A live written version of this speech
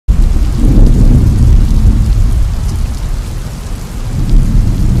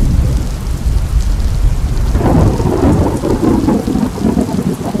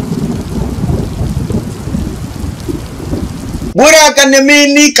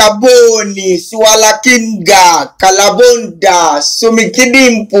kanemini kaboni sualakinga kalabonda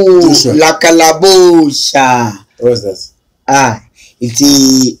sumikidimpu la kalabosha. What's that?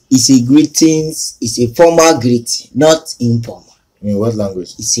 It's a greetings. It's a formal greeting, not informal. In what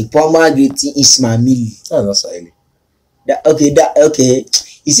language? It's a formal greeting. It's Swahili. That's not Swahili. Okay.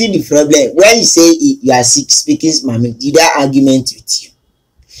 You see the problem when you say you are speaking Swahili. Did I argument with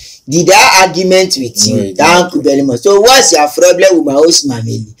you? No, thank you very much. So what's your problem with my own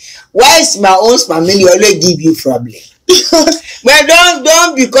family? Why is my own family always give you problem? But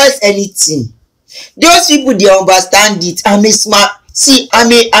don't because anything. Those people they understand it. I'm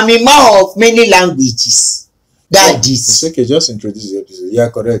a man of many languages. That is. It's okay, just introduce the episode. Yeah,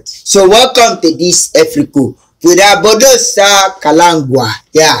 correct. So welcome to this Africo. Bodosa Kalangwa.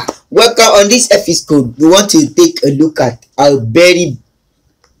 Yeah. Welcome on this episode. We want to take a look at a very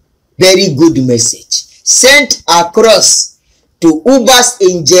good message sent across to Uebert's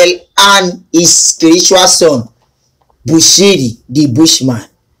angel and his spiritual son, Bushiri, the bushman,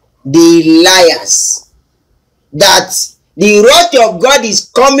 the liars, that the wrath of God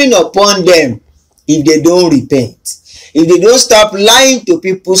is coming upon them if they don't repent, if they don't stop lying to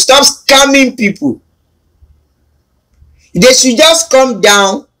people, stop scamming people. They should just come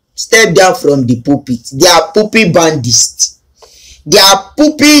down, step down from the pulpit. They are pulpit bandits. They are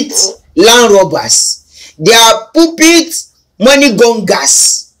pulpit land robbers. They are pulpit money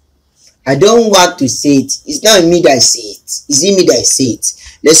gongers. I don't want to say it. It's not me that say it. It's me that say it.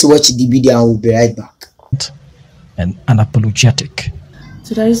 Let's watch the video and we'll be right back. And unapologetic.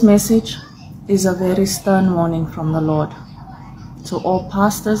 Today's message is a very stern warning from the Lord to all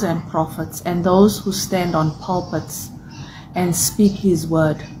pastors and prophets and those who stand on pulpits and speak His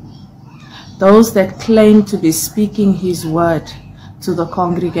word. Those that claim to be speaking His word to the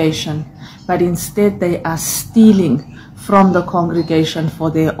congregation, but instead they are stealing from the congregation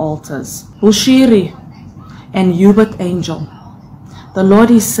for their altars. Bushiri and Uebert angel, the Lord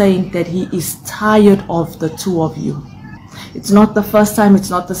is saying that He is tired of the two of you. It's not the first time,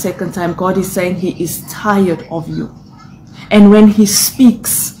 it's not the second time. God is saying He is tired of you. And when He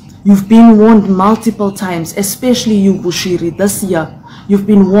speaks, you've been warned multiple times, especially you Bushiri, this year. You've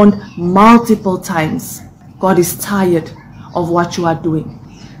been warned multiple times. God is tired of what you are doing.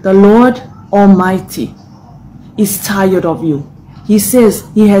 The Lord Almighty is tired of you. He says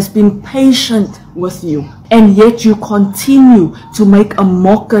He has been patient with you, and yet you continue to make a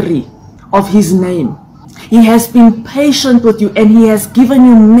mockery of His name. He has been patient with you, and He has given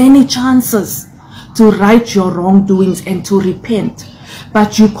you many chances to right your wrongdoings and to repent.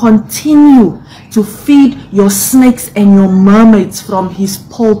 But you continue to feed your snakes and your mermaids from His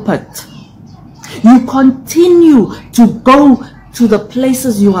pulpit. You continue to go to the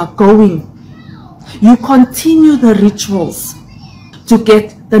places you are going. You continue the rituals to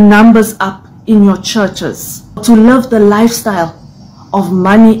get the numbers up in your churches, to live the lifestyle of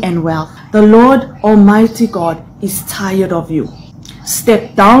money and wealth. The Lord Almighty God is tired of you.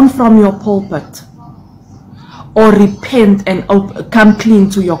 Step down from your pulpit or repent and come clean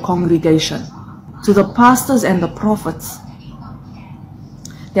to your congregation. To the pastors and the prophets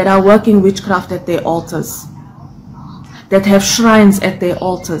that are working witchcraft at their altars, that have shrines at their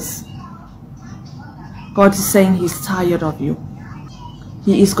altars, God is saying He's tired of you.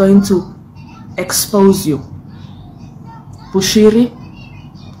 He is going to expose you. Bushiri,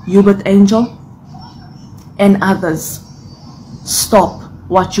 Uebert angel, and others, stop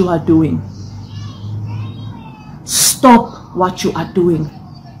what you are doing. Stop what you are doing.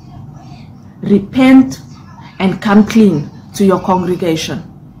 Repent and come clean to your congregation,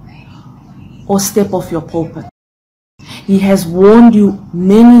 or step off your pulpit. He has warned you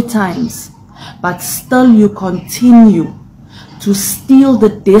many times, but still you continue to steal the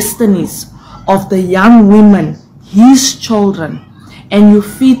destinies of the young women, His children, and you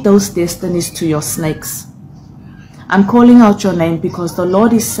feed those destinies to your snakes. I'm calling out your name because the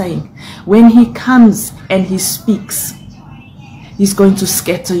Lord is saying, when He comes and He speaks, He's going to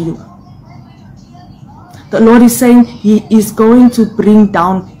scatter you. The Lord is saying He is going to bring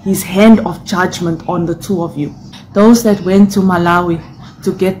down His hand of judgment on the two of you. Those that went to Malawi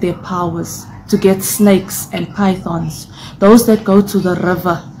to get their powers, to get snakes and pythons. Those that go to the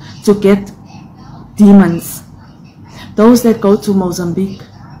river to get demons. Those that go to Mozambique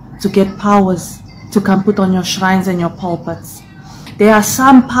to get powers to come put on your shrines and your pulpits. There are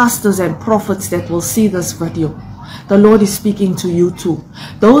some pastors and prophets that will see this video. The Lord is speaking to you too.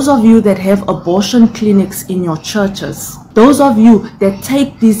 Those of you that have abortion clinics in your churches, those of you that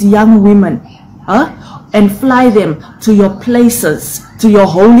take these young women and fly them to your places, to your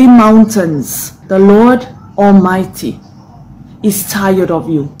holy mountains, the Lord Almighty is tired of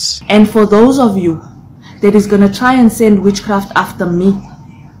you. And for those of you that is going to try and send witchcraft after me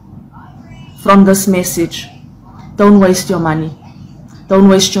from this message, don't waste your money. Don't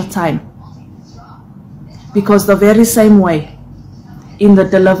waste your time. Because the very same way in the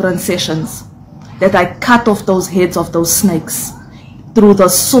deliverance sessions that I cut off those heads of those snakes through the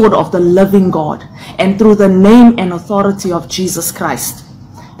sword of the living God and through the name and authority of Jesus Christ,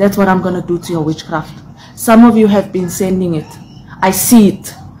 that's what I'm going to do to your witchcraft. Some of you have been sending it. I see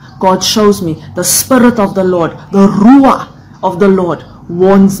it. God shows me. The Spirit of the Lord, the Ruah of the Lord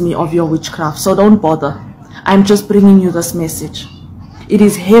warns me of your witchcraft. So don't bother. I'm just bringing you this message. It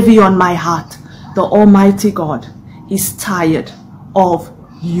is heavy on my heart. The Almighty God is tired of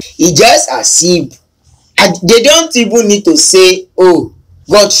you. It just as if they don't even need to say, oh,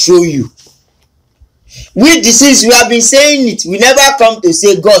 God show you. We since we have been saying it, we never come to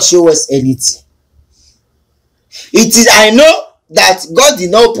say God show us anything. It is, I know that God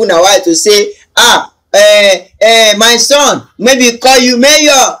did not open our eyes to say, my son, maybe call you,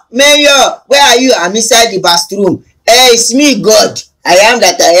 Mayor, where are you? I'm inside the bathroom. It's me, God. I am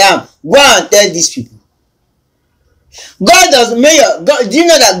that I am. Go and tell these people. God does, Mayor, God, do you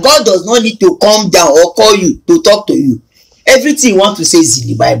know that God does not need to come down or call you to talk to you? Everything you want to say is in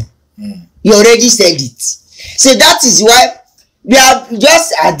the Bible. You already said it. So that is why we are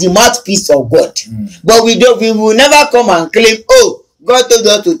just at the mouthpiece of God. But we will never come and claim, oh, God told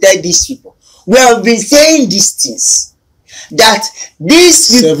us to tell these people. We have been saying these things. That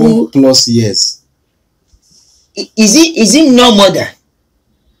these people 7+ years. Is it no more than?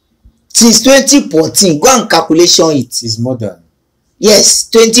 Since 2014, go and calculation it. It's more than. Yes,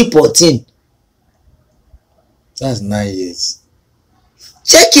 2014. That's 9 years.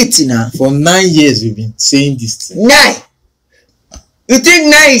 Check it now. For 9 years, we've been saying this thing. 9. You think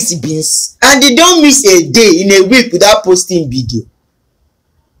 9 is beans? And they don't miss a day in a week without posting video.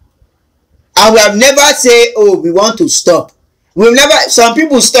 And we have never said, oh, we want to stop. We've never, some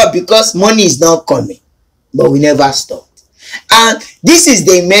people stop because money is not coming. But we never stopped. And this is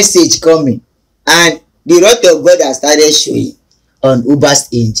the message coming. And the wrath of God has started showing on Ubert's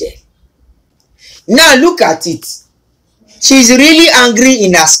angel. Now look at it. She's really angry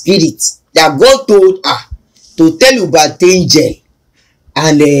in her spirit that God told her to tell Ubert's angel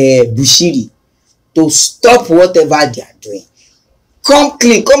and Bushiri to stop whatever they are doing. Come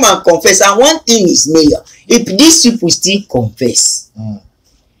clean, come and confess. And one thing is, Mayor, if these people still confess,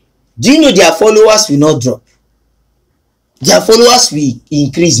 do you know their followers will not drop? Their followers will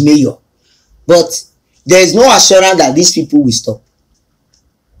increase, Mayor. But there is no assurance that these people will stop.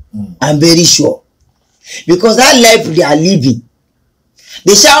 I'm very sure. Because that life they are living,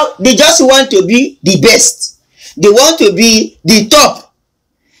 they just want to be the best. They want to be the top.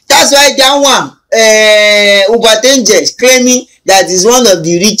 That's why that one, Uebert Angel claiming that is one of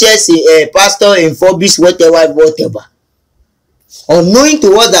the richest pastor in Forbes, whatever. Unknowing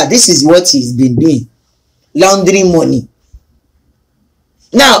to us that this is what he's been doing. Laundering money.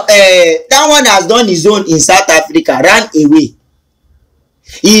 Now, that one has done his own in South Africa, ran away.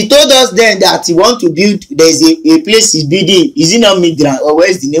 He told us then that he want to build, there's a place he's building. Is it not Migrant or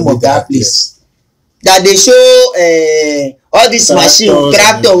where's the name of that place? That they show all this machine,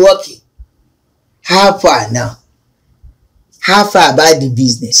 tractor working. How far now? How far about the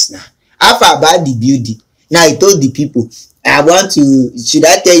business now? How far about the building? Now he told the people, I want to, should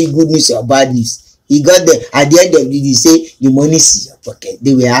I tell you good news or bad news? He got there. At the end of the day, he say the money is in your pocket.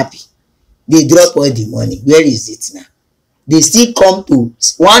 They were happy. They drop all the money. Where is it now? They still come to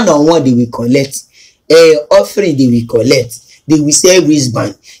one-on-one. They will collect offering. They will collect. They will sell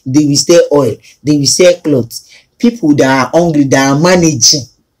wristband. They will sell oil. They will sell clothes. People that are hungry, that are managing,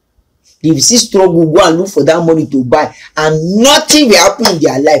 they will still struggle, go and look for that money to buy, and nothing will happen in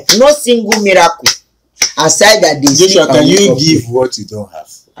their life. No single miracle aside that they Joshua, can you give what you don't have?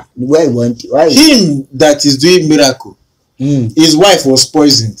 Why you want it? Him that is doing miracle, his wife was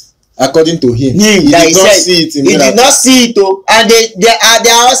poisoned. According to him, he did not see it in miracle. He did not see it, and they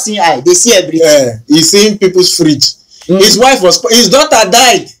are all seeing eye. They see everything. He's seeing people's fridge. His wife was, his daughter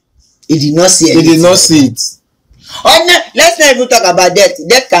died. He did not see it. He did not see it. Let's not even talk about death.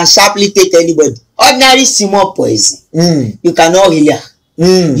 Death can sharply take anybody. Ordinary small poison, you cannot heal her.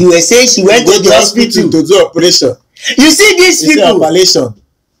 You were saying she went to the hospital to do operation. You see these people. Operation.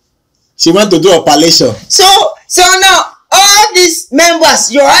 She went to do operation. So now all these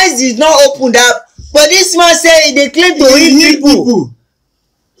members, your eyes is not opened up, but this man say they claim to heal people.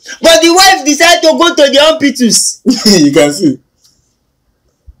 But the wife decided to go to the hospitals. You can see.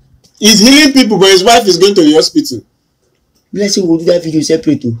 He's healing people, but his wife is going to the hospital. Blessing will do that video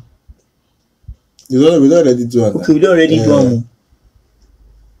separate too. We don't already do it. Okay, we don't already do it.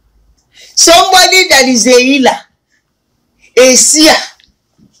 Somebody that is a healer, a seer,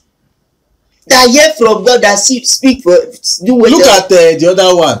 that hear from God, that speak for, do whatever. Look at the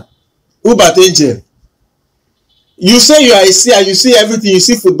other one, Uebert Angel. You say you are a seer, you see everything, you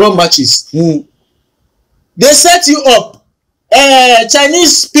see football matches. They set you up.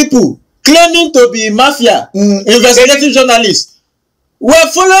 Chinese people claiming to be mafia, investigative journalists,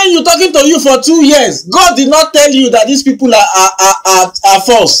 were following you, talking to you for 2 years. God did not tell you that these people are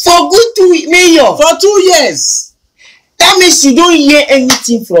false. For good 2 million. For 2 years. That means you don't hear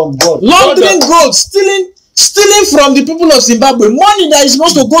anything from God. Laundering gold, stealing from the people of Zimbabwe. Money that is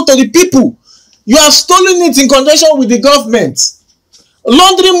supposed to go to the people. You have stolen it in conjunction with the government.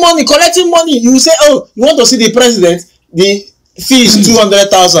 Laundering money, collecting money. You say, oh, you want to see the president? The fee is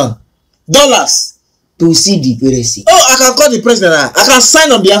 $200,000 to see the president. Oh, I can call the president. I can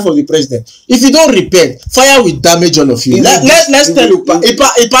sign on behalf of the president. If you don't repent, fire will damage all of you. Let's tell you.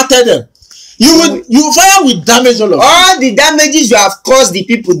 Ipa tell them. You fire will damage all of you. All the damages you have caused the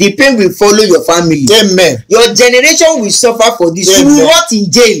people, the pain will follow your family. Amen. Your generation will suffer for this. Amen. You will rot in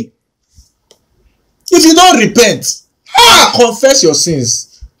jail. If you don't repent and confess your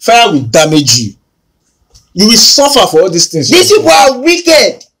sins, fire will damage you. You will suffer for all these things. These people are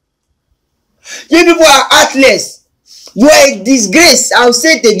wicked. You people are heartless. You are a disgrace. I'll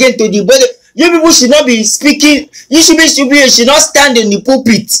say it again to the body. You people should not be speaking. You should not stand in the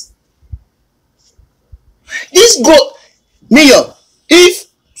pulpit. This go, Mayor, if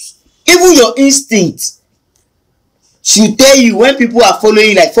even your instinct should tell you when people are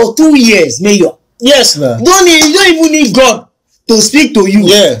following like for 2 years, Mayor. Yes, man. You don't even need God to speak to you.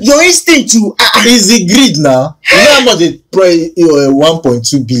 Yeah. Your instinct to is the greed now. You know how much they pray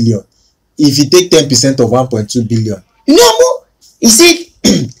 1.2 billion. If you take 10% of 1.2 billion. No, he said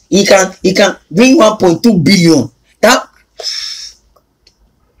he can bring 1.2 billion. That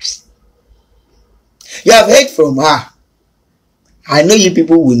you have heard from her. I know you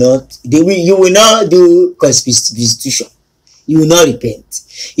people will not. You will not do constitution. You will not repent.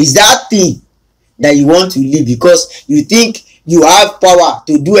 It's that thing that you want to leave because you think you have power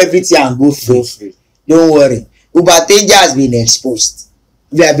to do everything and go free. Don't worry. Uebert Angel has been exposed.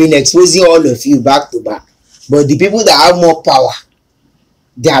 We have been exposing all of you back to back. But the people that have more power,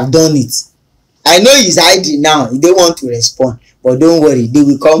 they have done it. I know he's hiding now. He don't want to respond. But don't worry. They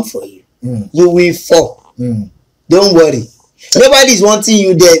will come for you. You will fall. Don't worry. Nobody is wanting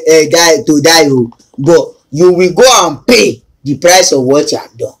you die, but you will go and pay the price of what you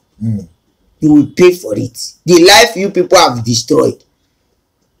have done. You will pay for it. The life you people have destroyed,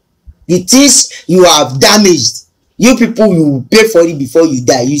 the things you have damaged, you people will pay for it before you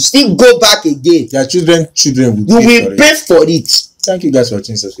die. You still go back again. Your children will pay for it. Thank you guys for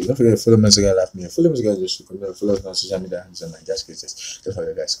watching this video. Don't forget to follow me on Instagram, laugh me. Follow me on Instagram, follow us on social media, and just questions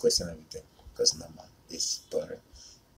everything because normal is boring.